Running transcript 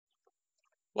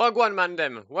Wagwan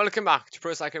Mandem, welcome back to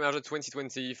Pro Cycling Manager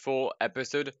 2024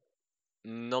 episode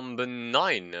number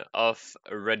 9 of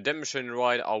Redemption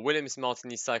Ride, our Williams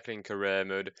Martini cycling career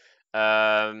mode.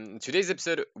 Today's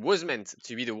episode was meant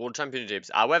to be the World Championships.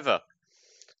 However,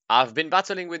 I've been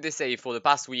battling with this save for the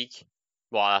past week.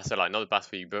 Well, that's a lie, not the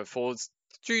past week, but for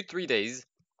 2-3 days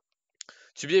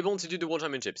to be able to do the World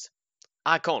Championships.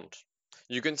 I can't.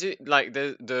 You can see like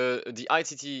the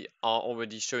ITT are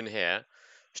already shown here.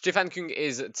 Stefan Kung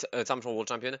is a time trial world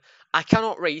champion. I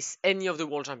cannot race any of the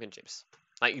world championships.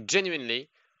 Like genuinely,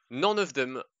 none of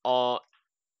them are.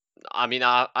 I mean,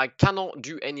 I cannot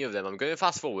do any of them. I'm going to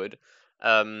fast forward.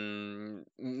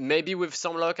 Maybe with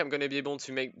some luck, I'm going to be able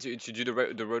to do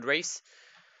the road race.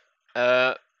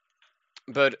 But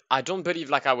I don't believe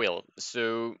like I will.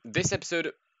 So this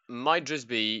episode might just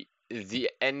be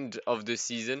the end of the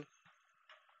season.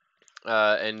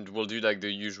 And we'll do like the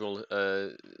usual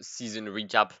season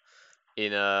recap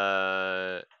in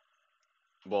well,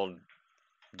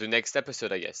 the next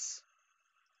episode, I guess.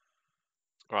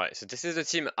 Alright, so this is the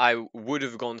team I would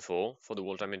have gone for the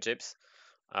World Championships,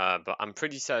 but I'm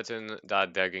pretty certain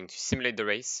that they're going to simulate the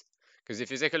race. Because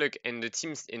if you take a look in the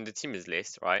teams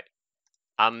list, right,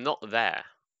 I'm not there,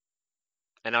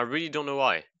 and I really don't know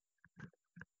why.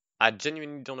 I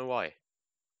genuinely don't know why.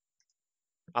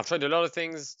 I've tried a lot of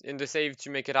things in the save to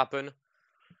make it happen,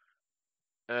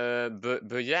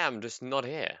 but yeah, I'm just not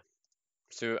here.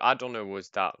 So I don't know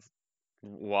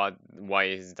why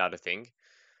is that a thing.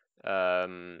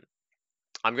 I'm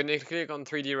gonna click on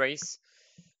 3D race,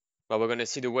 but we're gonna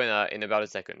see the winner in about a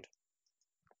second.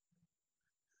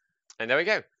 And there we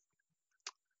go.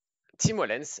 Team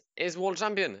Wallens is world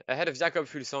champion ahead of Jakob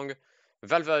Fuglsang,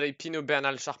 Valverde, Pinot,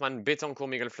 Bernal, Schachmann, Betancourt,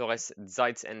 Miguel Flores,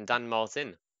 Zeitz, and Dan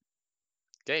Martin.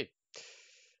 Okay.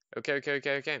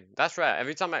 Okay. That's rare.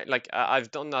 Every time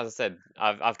I've done, as I said,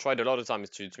 I've tried a lot of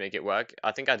times to make it work.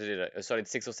 I think I did it a solid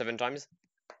 6 or 7 times.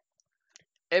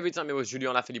 Every time it was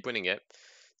Julien Lafilippe winning it.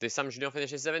 This time Julien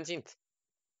finishes 17th.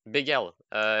 Big L.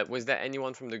 Was there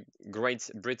anyone from the Great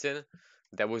Britain?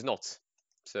 There was not.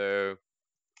 So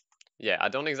yeah, I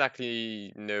don't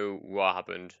exactly know what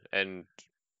happened. And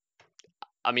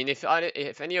I mean, if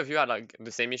any of you had like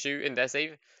the same issue in their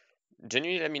save,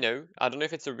 genuinely let me know. I don't know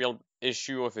if it's a real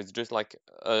issue or if it's just like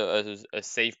a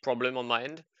save problem on my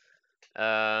end.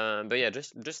 But yeah,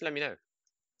 just let me know.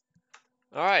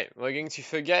 All right, we're going to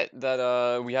forget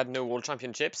that we had no World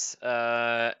Championships,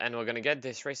 and we're gonna get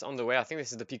this race on the way. I think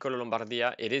this is the Piccolo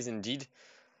Lombardia. It is indeed.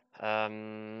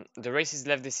 The races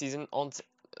left this season aren't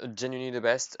genuinely the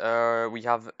best. We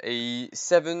have a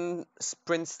 7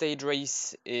 sprint stage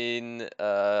race in,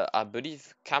 I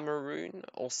believe, Cameroon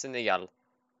or Senegal.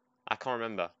 I can't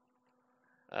remember.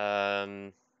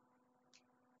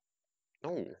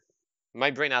 Oh,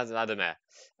 my brain has had a mare.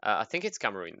 I think it's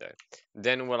Cameroon though.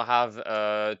 Then we'll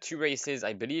have 2 races,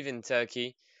 I believe, in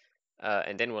Turkey,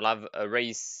 and then we'll have a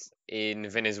race in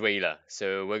Venezuela.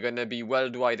 So we're gonna be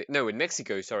worldwide. No, in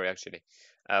Mexico. Sorry, actually.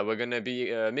 We're gonna be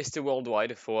Mr.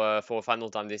 Worldwide for a final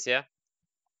time this year.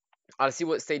 I'll see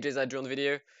what stages I do on the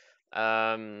video.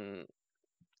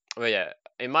 But yeah,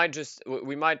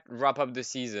 we might wrap up the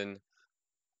season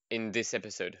in this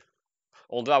episode.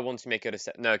 Although I want to make it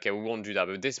a no, okay, we won't do that.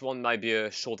 But this one might be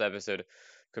a short episode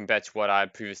compared to what I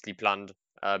previously planned.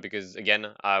 Because again,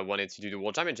 I wanted to do the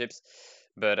World Championships,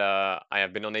 but I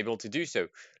have been unable to do so.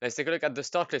 Let's take a look at the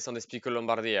start list on this Piccolo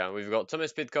Lombardia. We've got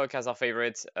Thomas Pidcock as our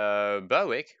favorite,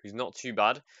 Berwick, who's not too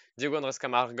bad, Diego Andres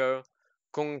Camargo,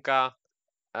 Conca.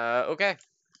 Okay.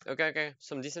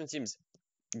 Some decent teams.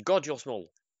 God, you're small.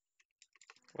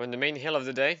 We're in the main hill of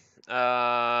the day.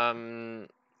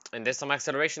 And there's some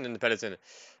acceleration in the peloton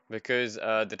because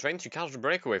they're trying to catch the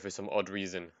breakaway for some odd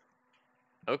reason.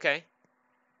 Okay.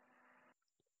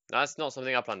 That's not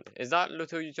something I planned. Is that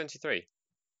Lotto U23?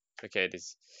 Okay, it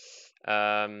is. But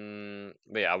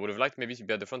yeah, I would have liked maybe to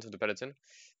be at the front of the peloton.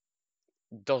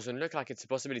 Doesn't look like it's a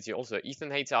possibility. Also, Ethan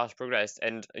Hayter has progressed,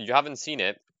 and you haven't seen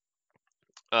it,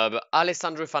 but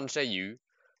Alessandro Fancheyu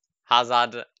has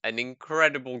had an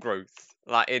incredible growth.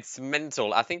 Like, it's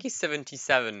mental. I think he's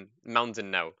 77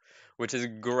 mountain now, which is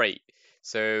great.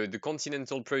 So the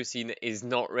continental pro scene is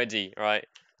not ready, right?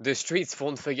 The streets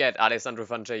won't forget Alessandro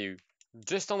Fancheyu.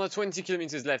 Just under 20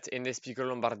 kilometers left in this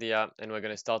Piccolo Lombardia, and we're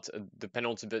going to start the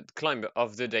penultimate climb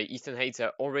of the day. Ethan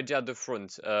Hayter already at the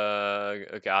front.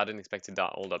 Okay, I didn't expect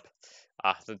that. Hold up.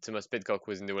 The Thomas Pidcock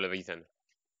was in the will of Ethan.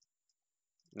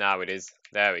 Now it is.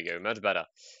 There we go. Much better.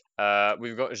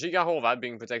 We've got Giga Horvat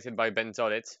being protected by Ben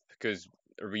Tollett because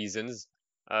reasons.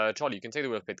 Charlie, you can take the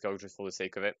wheel of Pidcock just for the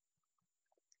sake of it.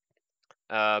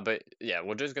 But yeah,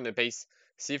 we're just going to pace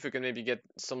See if we can maybe get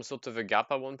some sort of a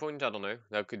gap at one point. I don't know.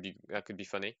 That could be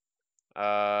funny.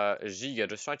 Giga,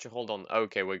 just try to hold on.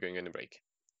 Okay, we're going on a break.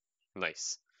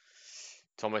 Nice.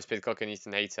 Thomas Pidcock and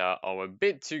Ethan Hayter are a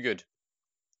bit too good.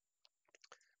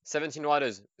 17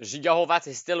 riders. Giga Horvat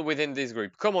is still within this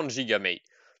group. Come on, Giga, mate.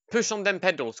 Push on them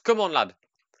pedals. Come on, lad.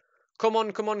 Come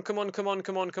on, come on, come on, come on,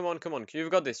 come on, come on, come on. You've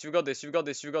got this, you've got this, you've got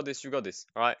this, you've got this, you've got this.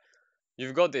 Alright?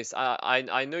 You've got this.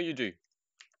 I know you do.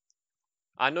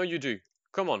 I know you do.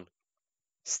 Come on.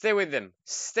 Stay with them.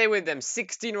 Stay with them.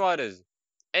 16 riders.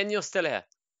 And you're still here.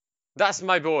 That's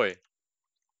my boy.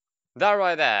 That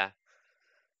right there.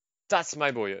 That's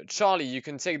my boy. Charlie, you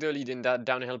can take the lead in that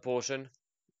downhill portion.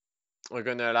 We're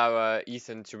going to allow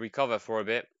Ethan to recover for a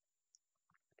bit.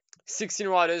 16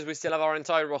 riders, we still have our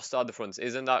entire roster at the front.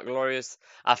 Isn't that glorious?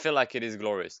 I feel like it is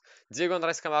glorious. Diego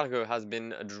Andres Camargo has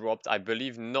been dropped, I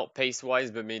believe not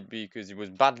pace-wise, but maybe because he was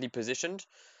badly positioned,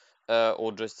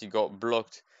 or just he got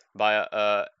blocked by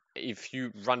a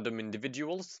few random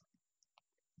individuals.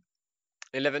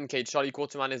 11k, Charlie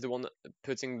Quarterman is the one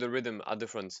putting the rhythm at the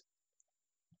front.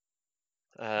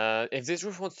 If this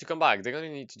roof wants to come back, they're going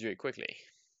to need to do it quickly.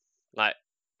 Like,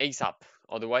 ASAP.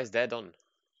 Otherwise, they're done.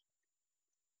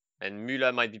 And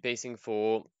Müller might be pacing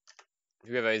for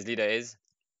whoever his leader is.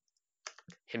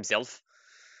 Himself.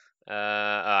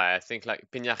 I think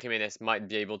like Peña Jimenez might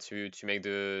be able to make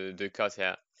the cut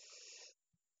here.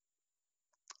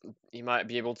 He might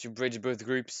be able to bridge both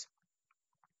groups.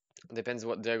 Depends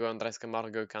what Diego Andres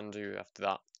Camargo can do after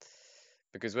that.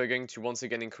 Because we're going to once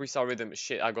again increase our rhythm.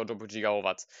 Shit, I got dropped with Giga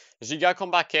Horvat. Giga,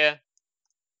 come back here.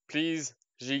 Please,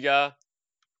 Giga.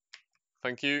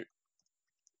 Thank you.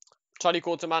 Charlie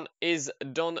Quarterman is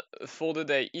done for the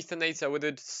day. Ethan Hayter with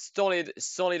a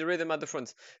solid rhythm at the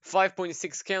front.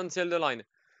 5.6k until the line.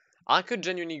 I could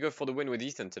genuinely go for the win with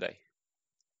Ethan today.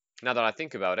 Now that I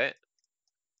think about it.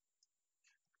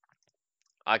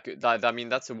 I mean,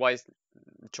 that's a wise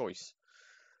choice.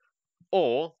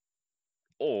 Or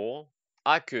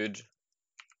I could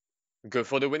go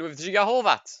for the win with Giga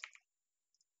Horvat.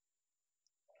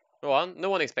 Go on,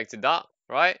 no one expected that,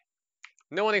 right?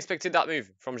 No one expected that move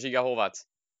from Giga Horvat.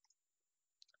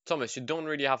 Thomas, you don't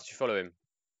really have to follow him.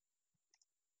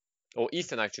 Or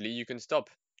Ethan, actually, you can stop.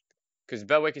 Because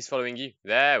Berwick is following you.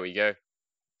 There we go.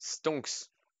 Stonks.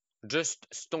 Just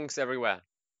stonks everywhere.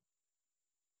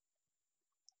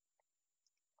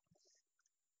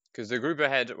 Because the group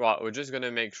ahead, right, we're just going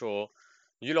to make sure.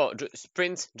 You lot,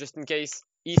 sprint, just in case.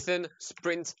 Ethan,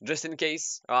 sprint, just in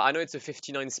case. I know it's a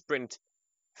 59 sprint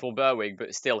for Berwick,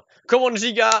 but still. Come on,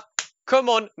 Giga! Come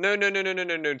on! No,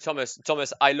 Thomas.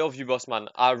 Thomas, I love you, boss man.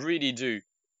 I really do.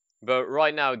 But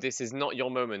right now, this is not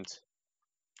your moment.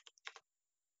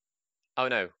 Oh,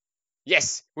 no.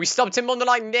 Yes! We stopped him on the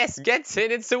line. Yes! Gets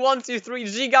in. It's a 1-2-3.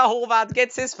 Giga Horvat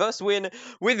gets his first win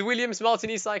with Williams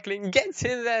Martini Cycling. Get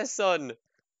in there, son!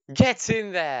 Get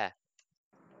in there!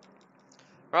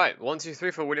 Right,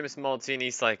 1-2-3 for Williams Martini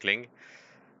Cycling.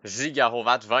 Giga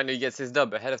Horvat finally gets his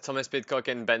dub ahead of Thomas Pidcock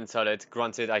and Ben Tullett.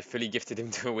 Granted, I fully gifted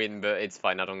him to win, but it's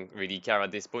fine. I don't really care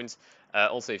at this point.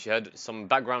 Also, if you heard some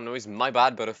background noise, my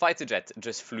bad, but a fighter jet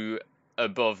just flew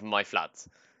above my flat.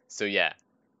 So yeah,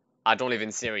 I don't live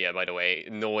in Syria, by the way,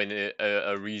 nor in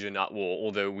a region at war,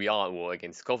 although we are at war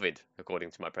against COVID, according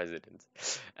to my president.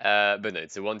 But no,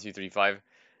 it's a 1-2-3-5.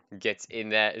 Get in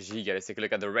there, Giga. Let's take a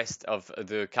look at the rest of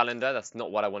the calendar. That's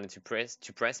not what I wanted to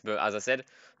press, but as I said,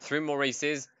 3 more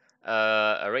races.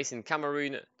 A race in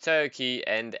Cameroon, Turkey,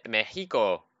 and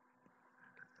Mexico.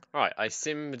 Alright, I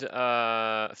simmed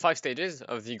 5 stages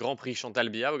of the Grand Prix Chantal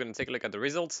Biya. We're going to take a look at the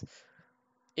results.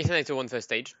 Ethan Hayter won first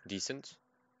stage, decent.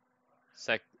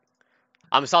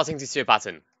 I'm starting to see a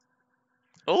pattern.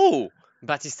 Oh,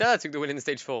 Batista took the win in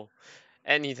stage 4,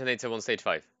 and Ethan Hayter won stage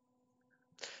 5.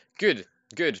 Good.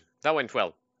 That went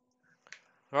well.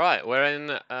 Alright, we're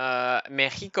in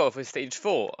Mexico for stage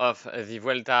 4 of the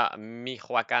Vuelta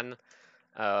Michoacán,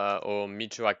 or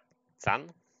Michoacán?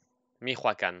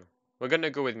 Michoacán. We're gonna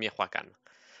go with Michoacán.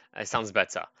 It sounds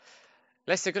better.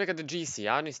 Let's take a look at the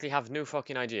GC. I honestly have no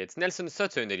fucking idea. It's Nelson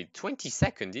Soto nearly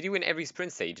 22nd. Did he win every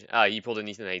sprint stage? Ah, he pulled an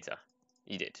Ethan Hayter.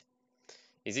 He did.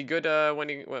 Is he good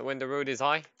when the road is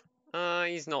high?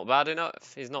 He's not bad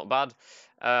enough. He's not bad.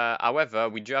 However,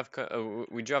 we do have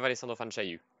Alessandro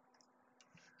Fancheyu.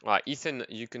 Alright, Ethan,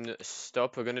 you can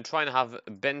stop. We're gonna try and have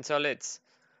Ben Tullett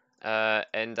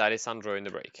and Alessandro in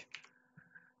the break.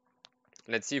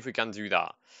 Let's see if we can do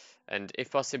that. And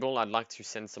if possible, I'd like to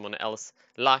send someone else,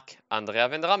 like Andrea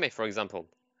Vendrame, for example.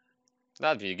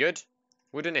 That'd be good,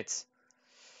 wouldn't it?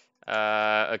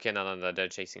 Okay, no, they're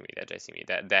chasing me.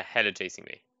 They're hella chasing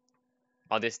me.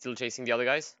 Are they still chasing the other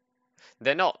guys?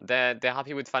 They're not. They're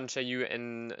happy with Enjoyyyyyy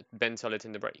and Ben Solid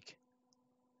in the break.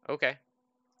 Okay.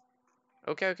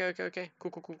 Okay.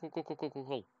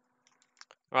 Cool.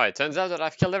 Alright, turns out that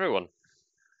I've killed everyone.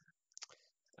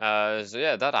 So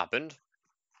yeah, that happened.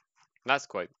 That's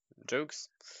quite jokes.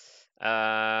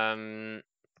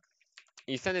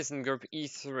 Ethan is in group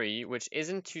E3, which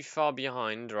isn't too far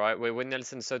behind, right? We're with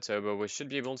Nelson Soto, but we should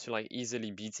be able to like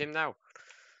easily beat him now.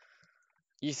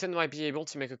 Ethan might be able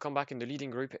to make a comeback in the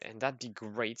leading group, and that'd be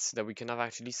great. That we can have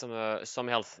actually some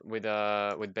health with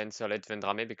Ben Solid,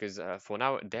 Vendrame, because for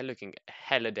now they're looking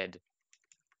hella dead.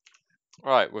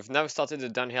 Alright, we've now started the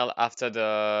downhill after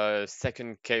the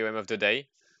second KOM of the day.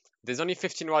 There's only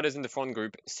 15 riders in the front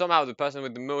group. Somehow the person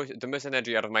with the most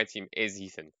energy out of my team is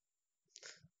Ethan.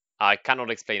 I cannot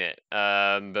explain it.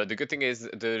 But the good thing is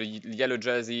the yellow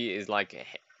jersey is like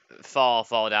far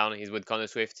down. He's with Connor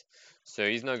Swift, so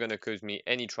he's not gonna cause me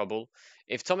any trouble.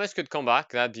 If Thomas could come back,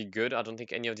 that'd be good. I don't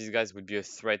think any of these guys would be a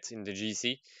threat in the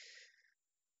GC.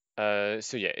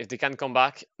 So yeah, if they can come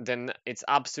back, then it's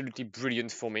absolutely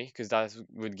brilliant for me, because that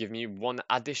would give me one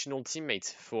additional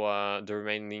teammate for the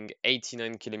remaining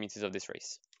 89 kilometers of this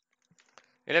race.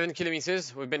 11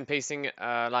 kilometers, we've been pacing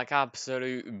like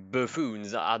absolute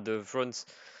buffoons at the front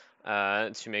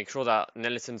to make sure that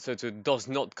Nelson Soto does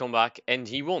not come back, and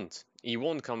he won't. He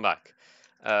won't come back.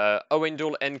 Owen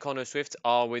Dole and Connor Swift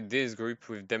are with this group,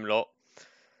 with them lot.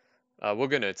 We're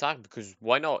gonna attack, because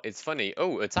why not? It's funny.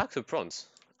 Oh, attacks up front.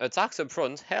 Attacks up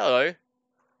front. Hello.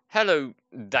 Hello,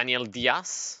 Daniel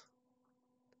Diaz.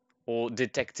 Or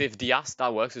Detective Diaz.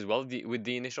 That works as well with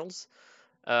the initials.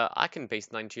 I can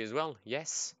paste 90 as well.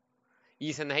 Yes.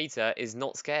 Ethan Hayter is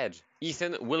not scared.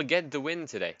 Ethan will get the win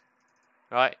today.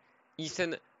 Right?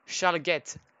 Ethan shall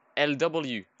get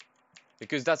LW.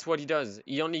 Because that's what he does.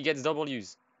 He only gets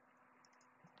Ws.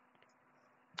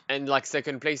 And like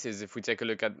second places if we take a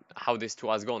look at how this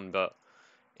tour has gone. But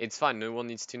it's fine. No one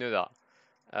needs to know that.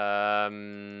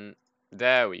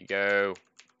 There we go.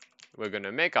 We're going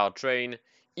to make our train.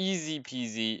 Easy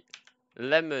peasy.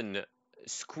 Lemon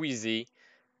squeezy.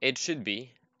 It should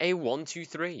be a 1, 2,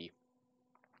 3.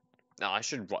 No, I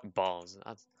should write bars.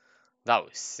 That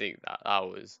was sick. That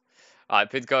was. Alright,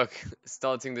 Pidcock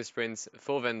starting the sprint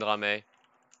for Vendrame.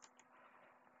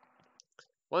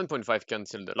 1.5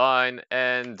 cancel the line,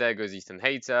 and there goes Ethan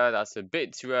Hayter. That's a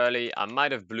bit too early. I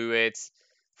might have blew it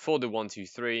for the 1, 2,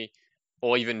 3,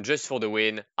 or even just for the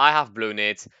win. I have blown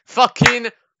it. Fucking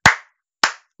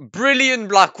brilliant,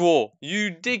 Blackwall.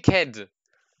 You dickhead.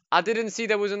 I didn't see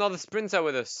there was another sprinter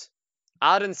with us.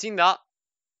 I hadn't seen that.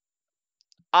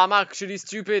 I'm actually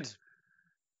stupid.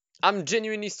 I'm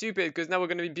genuinely stupid, because now we're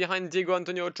going to be behind Diego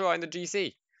Antonio Ochoa in the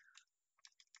GC.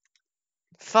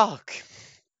 Fuck.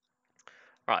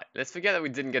 Right, let's forget that we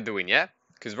didn't get the win, yeah?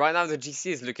 Because right now the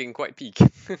GC is looking quite peak.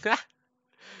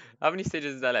 How many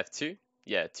stages is there left? 2?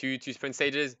 Yeah, two sprint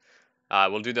stages.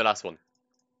 We'll do the last one.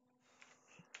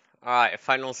 Alright,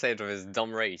 final stage of this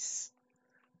dumb race.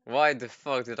 Why the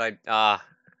fuck did I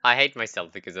hate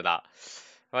myself because of that.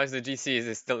 Why is the GC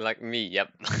is still like me? Yep.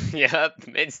 Yep,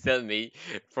 it's still me.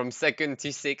 From 2nd to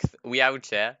 6th, we out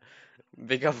here.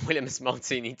 Big up Williams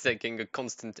Martini taking a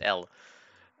constant L.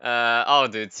 Oh,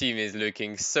 the team is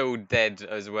looking so dead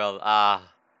as well.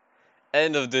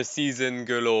 End of the season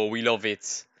galore. We love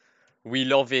it. We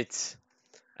love it.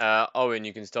 Oh, and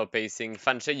you can start pacing.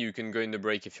 Fanche, you can go in the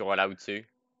break if you're allowed to.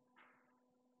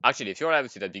 Actually, if you're allowed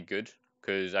to, that'd be good,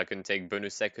 because I can take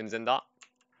bonus seconds and that.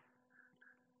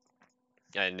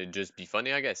 And it'd just be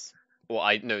funny, I guess. Or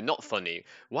no, not funny.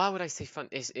 Why would I say fun?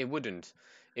 It wouldn't.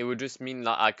 It would just mean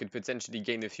that I could potentially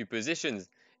gain a few positions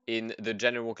in the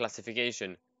general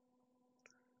classification.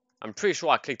 I'm pretty sure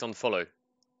I clicked on follow.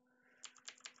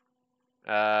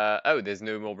 Oh, there's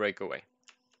no more breakaway.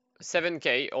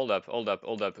 7k, hold up.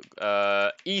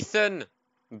 Ethan,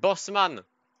 Bossman.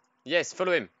 Yes,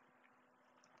 follow him.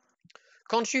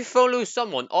 Can't you follow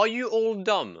someone? Are you all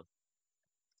dumb?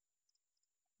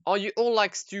 Are you all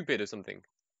like stupid or something?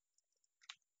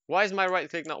 Why is my right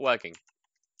click not working?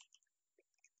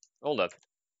 Hold up.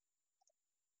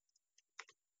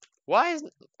 Why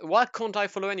can't I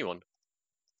follow anyone?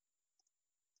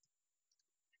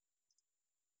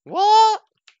 What?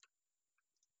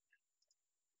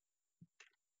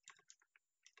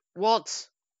 What?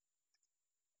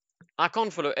 I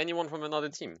can't follow anyone from another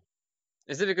team.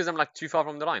 Is it because I'm like too far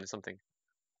from the line or something?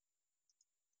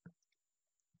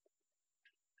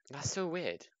 That's so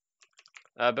weird.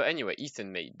 But anyway,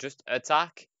 Ethan, mate, just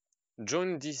attack,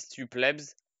 join these two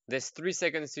plebs. There's 3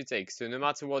 seconds to take, so no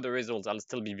matter what the results, I'll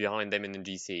still be behind them in the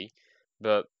GC.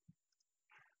 But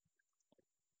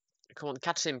come on,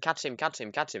 catch him.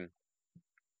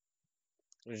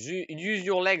 Use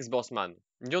your legs, boss man.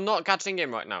 You're not catching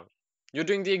him right now. You're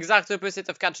doing the exact opposite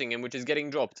of catching him, which is getting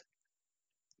dropped.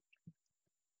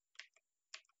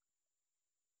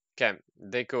 Okay,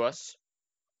 deco us.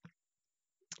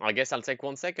 I guess I'll take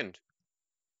 1 second.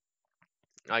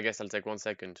 Okay,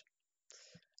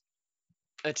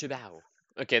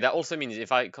 that also means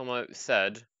if I come out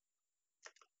third,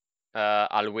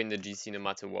 I'll win the GC no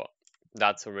matter what.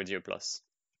 That's already a plus.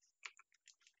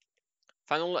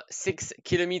 Final 6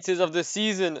 kilometers of the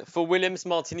season for Williams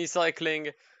Martini Cycling,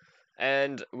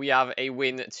 and we have a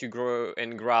win to grow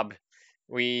and grab.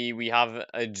 We have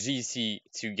a GC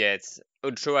to get.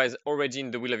 Ochoa is already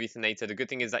in the wheel of Ethan. The good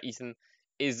thing is that Ethan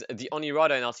is the only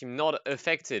rider in our team not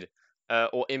affected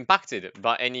or impacted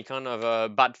by any kind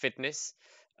of bad fitness.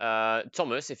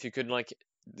 Thomas, if you could like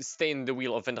stay in the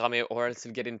wheel of Vendrame or else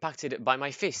you'll get impacted by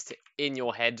my fist in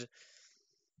your head.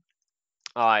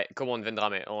 Alright, come on,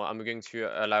 Vendrame. Oh, I'm going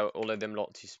to allow all of them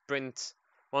lot to sprint.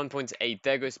 1.8,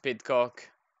 there goes Pitcock.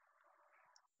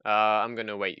 I'm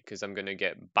gonna wait because I'm gonna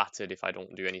get battered if I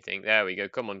don't do anything. There we go.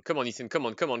 Come on, Ethan. Come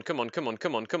on.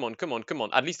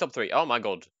 At least top 3. Oh my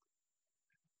god.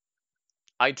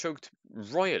 I choked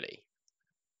royally.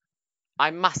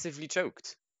 I massively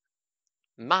choked.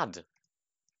 Mad.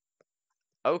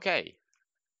 Okay.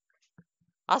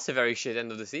 That's a very shit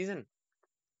end of the season.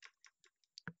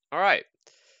 Alright.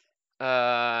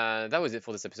 That was it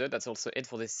for this episode. That's also it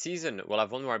for this season. We'll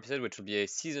have one more episode, which will be a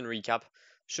season recap.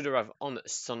 Should arrive on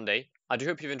Sunday. I do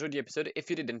hope you've enjoyed the episode. If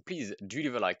you did, then please do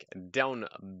leave a like down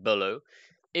below.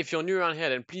 If you're new around here,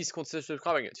 then please consider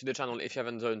subscribing to the channel if you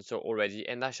haven't done so already.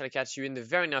 And I shall catch you in the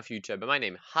very near future. But my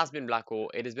name has been Blacko.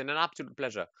 It has been an absolute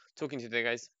pleasure talking to you today,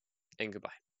 guys. And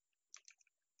goodbye.